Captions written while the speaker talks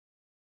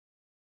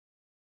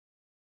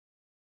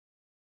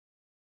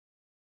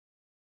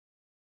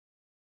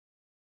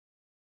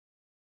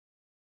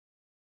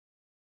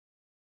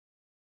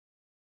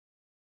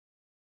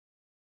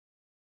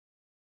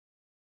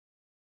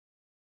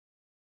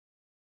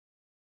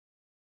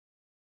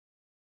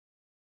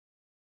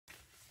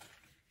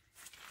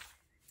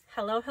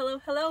Hello, hello,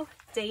 hello.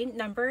 Day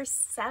number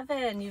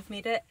 7. You've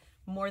made it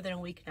more than a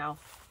week now.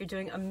 You're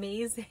doing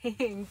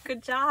amazing.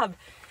 Good job.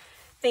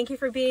 Thank you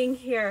for being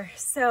here.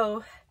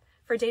 So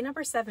for day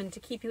number 7, to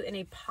keep you in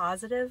a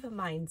positive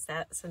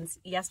mindset, since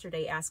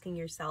yesterday asking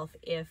yourself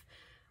if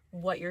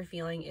what you're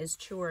feeling is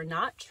true or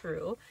not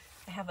true,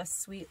 I have a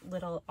sweet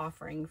little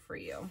offering for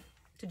you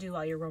to do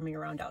while you're roaming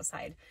around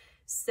outside.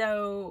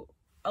 So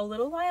a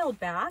little while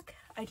back,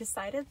 I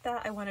decided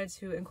that I wanted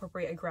to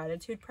incorporate a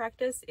gratitude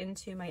practice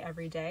into my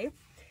everyday,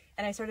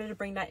 and I started to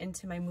bring that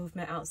into my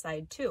movement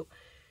outside too.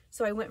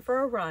 So I went for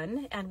a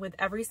run, and with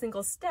every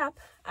single step,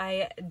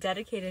 I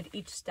dedicated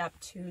each step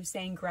to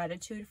saying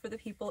gratitude for the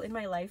people in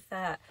my life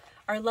that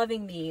are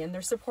loving me and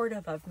they're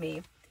supportive of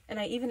me. And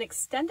I even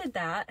extended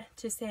that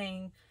to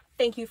saying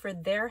thank you for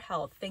their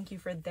health, thank you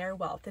for their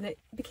wealth. And it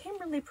became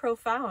really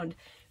profound.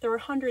 There were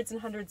hundreds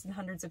and hundreds and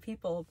hundreds of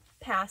people,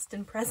 past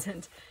and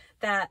present,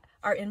 that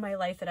are in my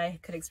life that I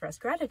could express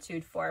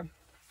gratitude for.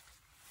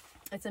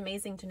 It's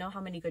amazing to know how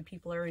many good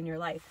people are in your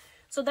life.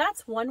 So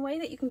that's one way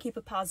that you can keep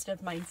a positive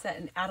mindset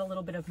and add a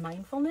little bit of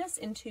mindfulness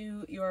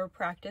into your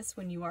practice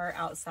when you are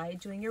outside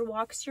doing your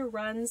walks, your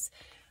runs,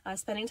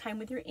 spending time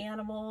with your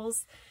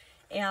animals.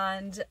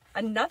 And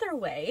another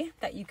way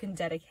that you can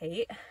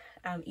dedicate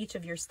each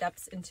of your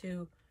steps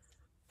into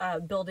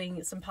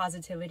building some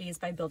positivity is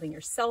by building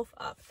yourself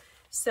up.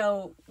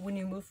 So when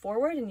you move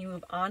forward and you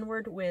move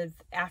onward with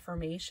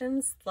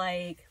affirmations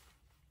like,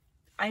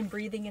 I'm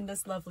breathing in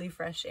this lovely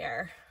fresh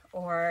air,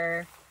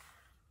 or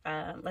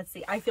let's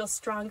see, I feel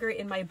stronger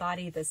in my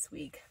body this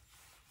week.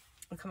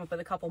 I'll come up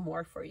with a couple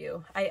more for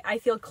you. I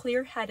feel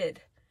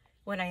clear-headed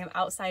when I am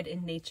outside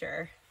in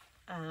nature.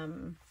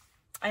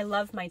 I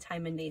love my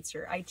time in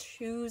nature. I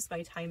choose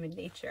my time in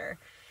nature.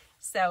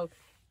 So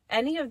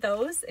any of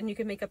those, and you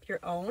can make up your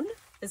own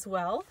as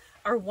well,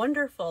 are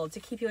wonderful to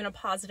keep you in a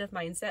positive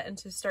mindset and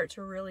to start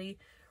to really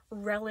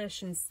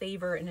relish and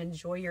savor and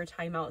enjoy your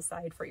time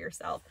outside for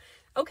yourself.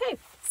 Okay,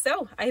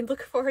 so I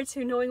look forward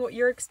to knowing what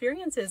your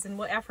experience is and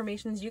what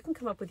affirmations you can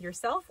come up with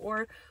yourself,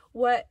 or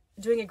what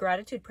doing a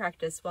gratitude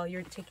practice while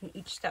you're taking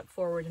each step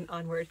forward and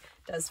onward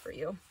does for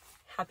you.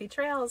 Happy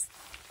trails!